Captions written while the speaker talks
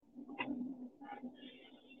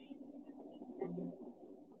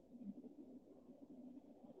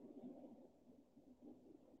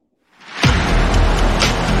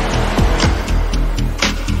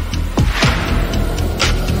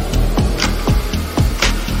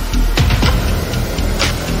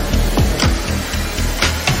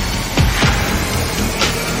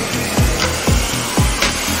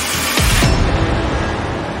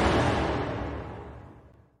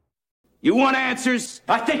You want answers?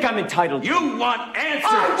 I think I'm entitled. You want answers?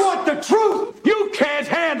 I want the truth! You can't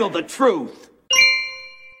handle the truth.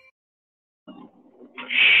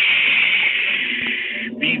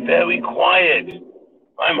 Be very quiet.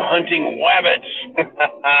 I'm hunting wabbits.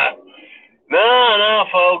 No,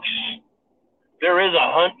 folks. There is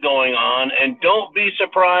a hunt going on, and don't be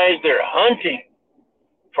surprised they're hunting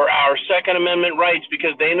for our Second Amendment rights,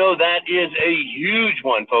 because they know that is a huge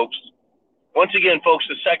one, folks. Once again, folks,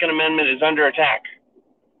 the Second Amendment is under attack.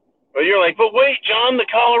 But you're like, but wait, John, the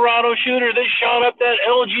Colorado shooter, they shot up that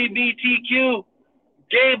LGBTQ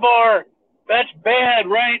gay bar. That's bad,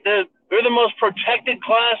 right? They're the most protected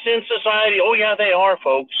class in society. Oh, yeah, they are,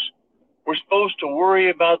 folks. We're supposed to worry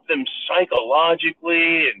about them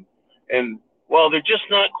psychologically, and well, they're just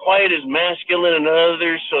not quite as masculine as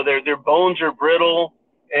others, so their bones are brittle,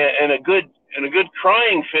 and a good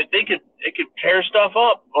crying fit, they could tear stuff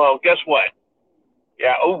up. Well, guess what?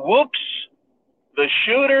 Yeah, oh, whoops. The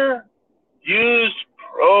shooter used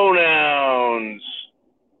pronouns.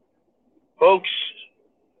 Folks,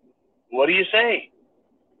 what do you say?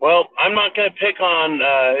 Well, I'm not going to pick on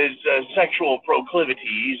his sexual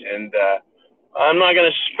proclivities, and I'm not going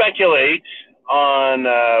to speculate on,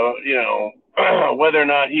 whether or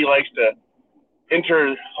not he likes to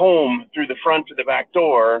enter home through the front to the back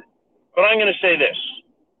door. But I'm going to say this.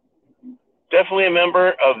 Definitely a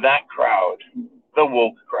member of that crowd, the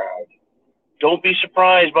woke crowd. Don't be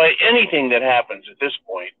surprised by anything that happens at this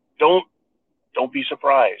point. Don't be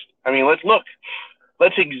surprised. I mean, let's look.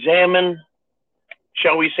 Let's examine,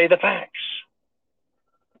 shall we say, the facts.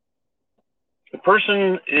 The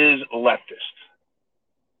person is leftist.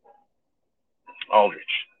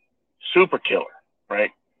 Aldrich. Super killer,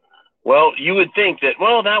 right? Well, you would think that,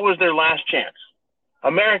 that was their last chance.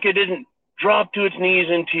 America didn't drop to its knees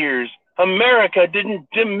in tears. America didn't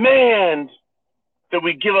demand that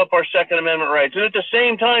we give up our Second Amendment rights, and at the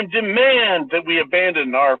same time demand that we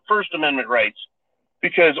abandon our First Amendment rights,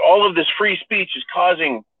 because all of this free speech is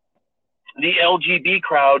causing the LGB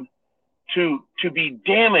crowd to be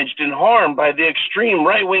damaged and harmed by the extreme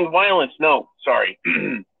right-wing violence. No, sorry.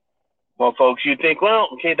 Well, folks, you'd think,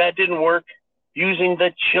 okay, that didn't work. Using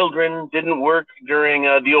the children didn't work during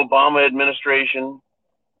the Obama administration.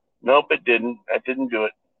 Nope, it didn't. That didn't do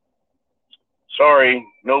it. Sorry.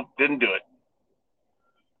 Nope, didn't do it.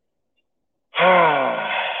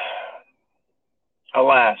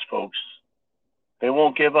 Alas, folks, they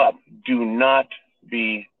won't give up. Do not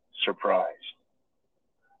be surprised.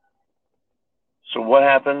 So what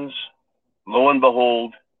happens? Lo and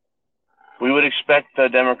behold, we would expect the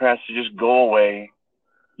Democrats to just go away.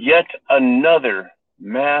 Yet another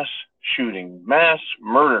mass shooting, mass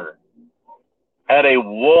murder at a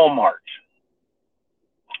Walmart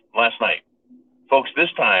last night. Folks,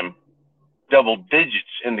 this time, double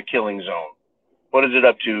digits in the killing zone. What is it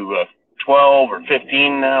up to, 12 or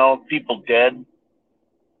 15 now? People dead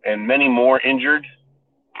and many more injured.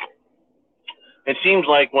 It seems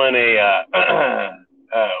like when a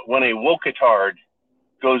wokatard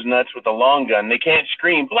goes nuts with a long gun, they can't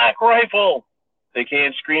scream black rifle. They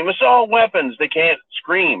can't scream assault weapons. They can't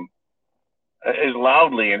scream as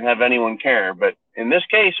loudly and have anyone care. But in this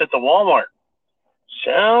case, at the Walmart,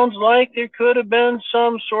 sounds like there could have been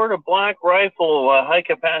some sort of black rifle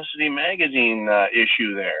high-capacity magazine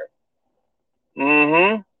issue there.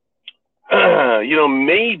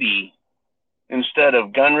 Maybe instead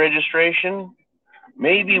of gun registration,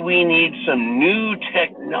 maybe we need some new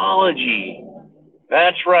technology.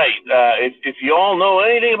 That's right. If you all know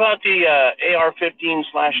anything about the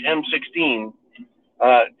AR-15/M16,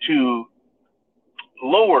 to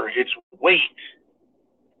lower its weight,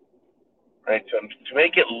 right, to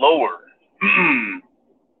make it lower,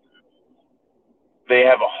 they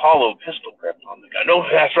have a hollow pistol grip on the gun. No,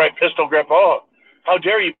 that's right, pistol grip. Oh, how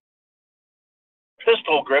dare you?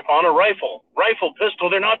 Pistol grip on a rifle. Rifle, pistol,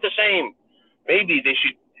 they're not the same. Maybe they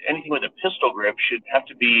should, anything with a pistol grip should have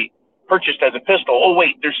to be purchased as a pistol. Oh,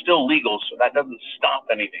 wait, they're still legal, so that doesn't stop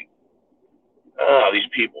anything. These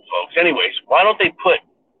people, folks. Anyways, why don't they put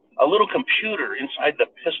a little computer inside the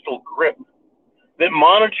pistol grip that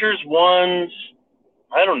monitors one's,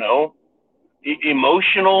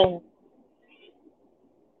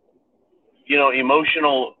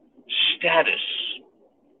 emotional status,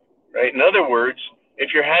 right? In other words,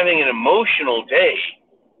 if you're having an emotional day,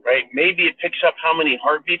 right, maybe it picks up how many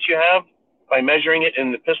heartbeats you have by measuring it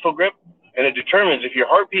in the pistol grip, and it determines if your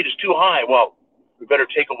heartbeat is too high, well, we better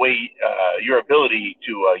take away your ability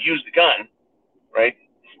to use the gun, right?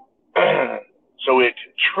 So it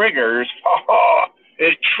triggers,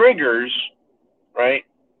 right,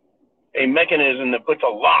 a mechanism that puts a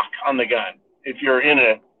lock on the gun if you're in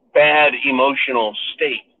a bad emotional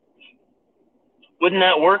state. Wouldn't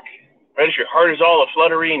that work? Right, if your heart is all a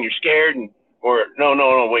fluttery and you're scared, and or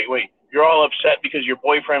no, wait, you're all upset because your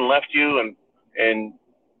boyfriend left you, and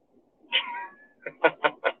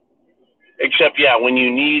except yeah, when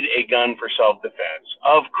you need a gun for self-defense,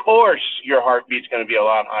 of course your heartbeat's going to be a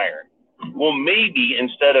lot higher. Well, maybe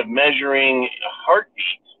instead of measuring a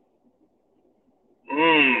heartbeat,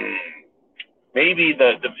 maybe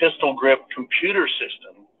the pistol grip computer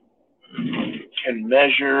system can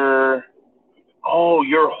measure,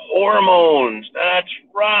 your hormones. That's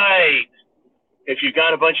right. If you've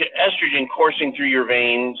got a bunch of estrogen coursing through your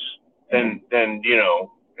veins, then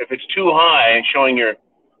if it's too high and showing you're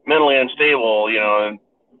mentally unstable,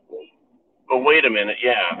 but wait a minute,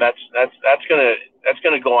 yeah, that's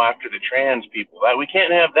gonna go after the trans people. We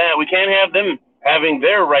can't have that. We can't have them having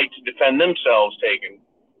their right to defend themselves taken.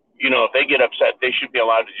 If they get upset, they should be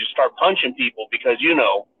allowed to just start punching people because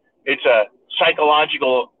it's a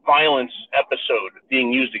psychological violence episode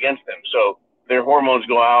being used against them. So their hormones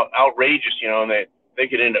go outrageous, and they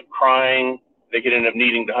could end up crying. They could end up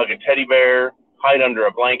needing to hug a teddy bear, hide under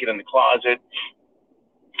a blanket in the closet.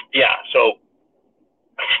 Yeah, so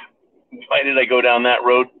why did I go down that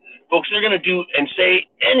road? Folks, they're going to do and say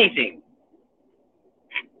anything.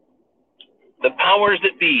 The powers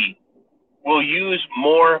that be will use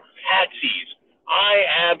more patsies. I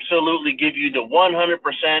absolutely give you the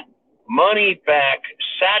 100% money back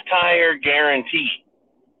satire guarantee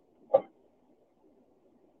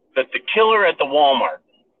that the killer at the Walmart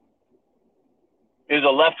is a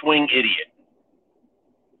left-wing idiot.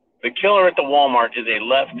 The killer at the Walmart is a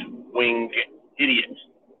left-wing idiot.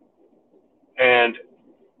 And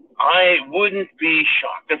I wouldn't be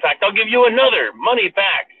shocked. In fact, I'll give you another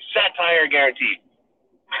money-back satire guarantee.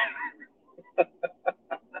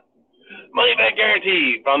 Money-back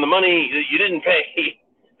guarantee on the money that you didn't pay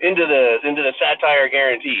into the satire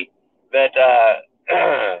guarantee that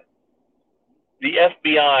the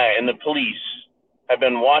FBI and the police have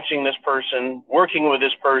been watching this person, working with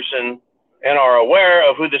this person, and are aware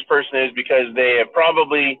of who this person is because they have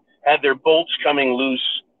probably had their bolts coming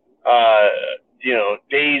loose,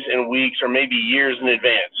 days and weeks or maybe years in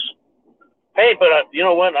advance. Hey, but you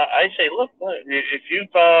know what? I say, look, if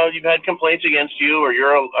you've had complaints against you or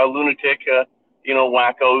you're a lunatic,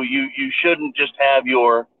 wacko, you shouldn't just have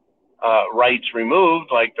your rights removed,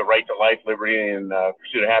 like the right to life, liberty, and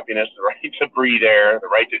pursuit of happiness, the right to breathe air, the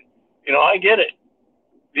right to, I get it.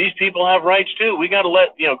 These people have rights too. We got to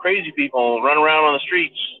let, crazy people run around on the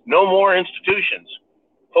streets. No more institutions.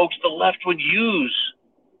 Folks, the left would use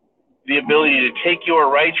the ability to take your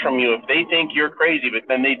rights from you if they think you're crazy, but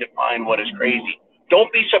then they define what is crazy.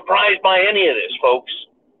 Don't be surprised by any of this, folks.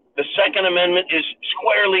 The Second Amendment is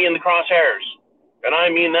squarely in the crosshairs. And I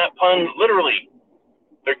mean that pun literally.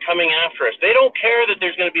 They're coming after us. They don't care that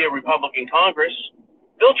there's going to be a Republican Congress.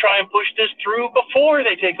 They'll try and push this through before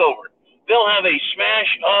they take over. They'll have a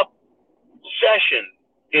smash-up session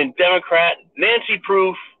in Democrat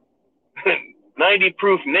Nancy-proof,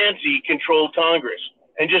 90-proof Nancy-controlled Congress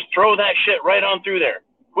and just throw that shit right on through there.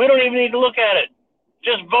 We don't even need to look at it.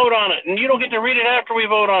 Just vote on it. And you don't get to read it after we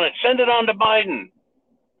vote on it. Send it on to Biden.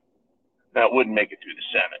 That wouldn't make it through the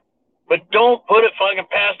Senate. But don't put it fucking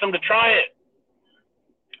past them to try it.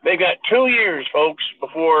 They've got 2 years, folks,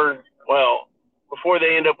 before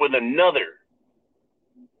they end up with another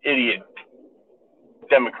idiot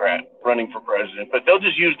Democrat running for president. But they'll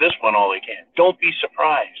just use this one all they can. Don't be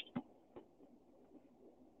surprised.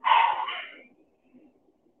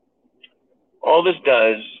 All this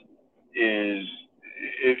does is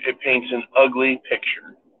it paints an ugly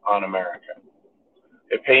picture on America.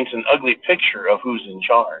 It paints an ugly picture of who's in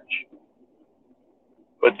charge.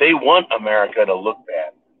 But they want America to look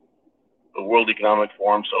bad. The World Economic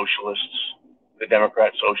Forum socialists, the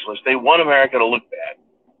Democrat socialists, they want America to look bad.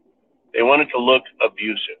 They want it to look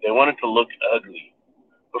abusive. They want it to look ugly.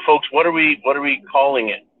 But folks, what are we calling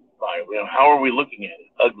it by? How are we looking at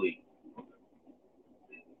it? Ugly.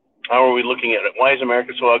 How are we looking at it? Why is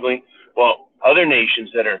America so ugly? Well, other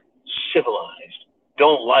nations that are civilized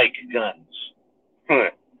don't like guns.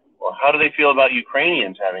 Well, how do they feel about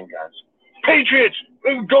Ukrainians having guns? Patriots!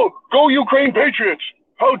 Go Ukraine Patriots!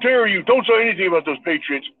 How dare you? Don't say anything about those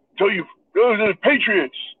Patriots. Tell you, those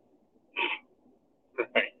Patriots.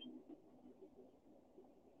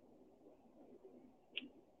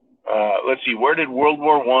 Let's see. Where did World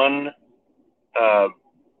War I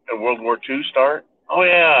and World War II start? Oh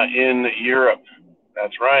yeah, in Europe.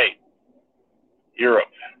 That's right. Europe.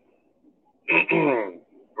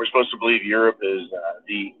 We're supposed to believe Europe is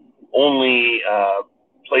the only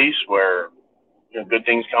place where good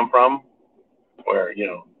things come from, where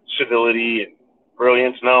civility and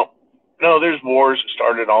brilliance. No, there's wars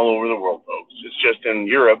started all over the world, folks. It's just in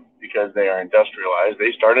Europe, because they are industrialized,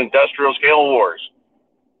 they start industrial scale wars.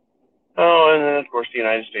 Oh, and then, of course, the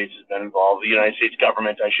United States has been involved. The United States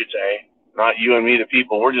government, I should say. Not you and me, the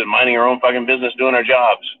people. We're just minding our own fucking business, doing our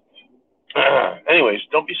jobs. Anyways,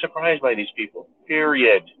 don't be surprised by these people.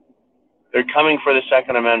 Period. They're coming for the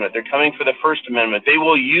Second Amendment. They're coming for the First Amendment. They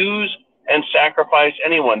will use and sacrifice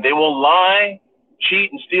anyone. They will lie,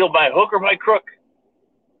 cheat, and steal by hook or by crook.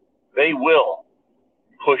 They will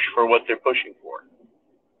push for what they're pushing for.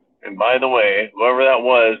 And by the way, whoever that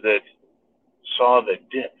was that saw the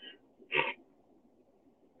dip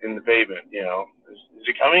in the pavement, you know, is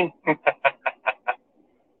it coming?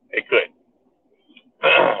 It could.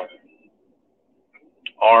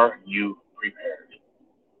 Are you prepared?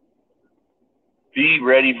 Be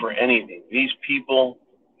ready for anything. These people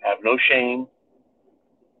have no shame.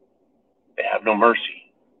 They have no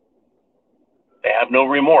mercy. They have no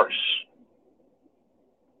remorse.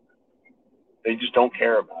 They just don't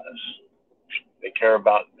care about us. They care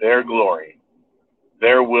about their glory,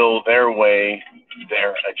 their will, their way,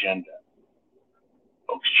 their agenda.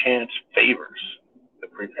 Folks, chance favors the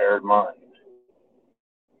prepared mind.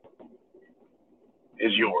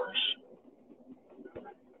 Is yours.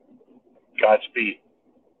 Godspeed.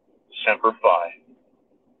 Semper Fi.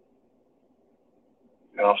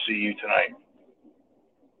 And I'll see you tonight.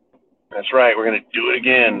 That's right, we're going to do it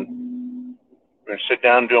again. We're going to sit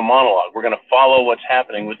down and do a monologue. We're going to follow what's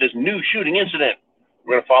happening with this new shooting incident.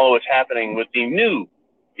 We're going to follow what's happening with the new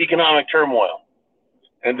economic turmoil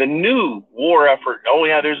and the new war effort. Oh,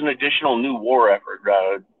 yeah, there's an additional new war effort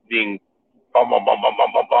being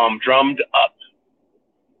drummed up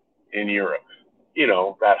in Europe. You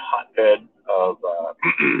know, that hotbed of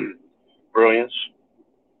brilliance.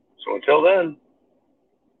 So until then,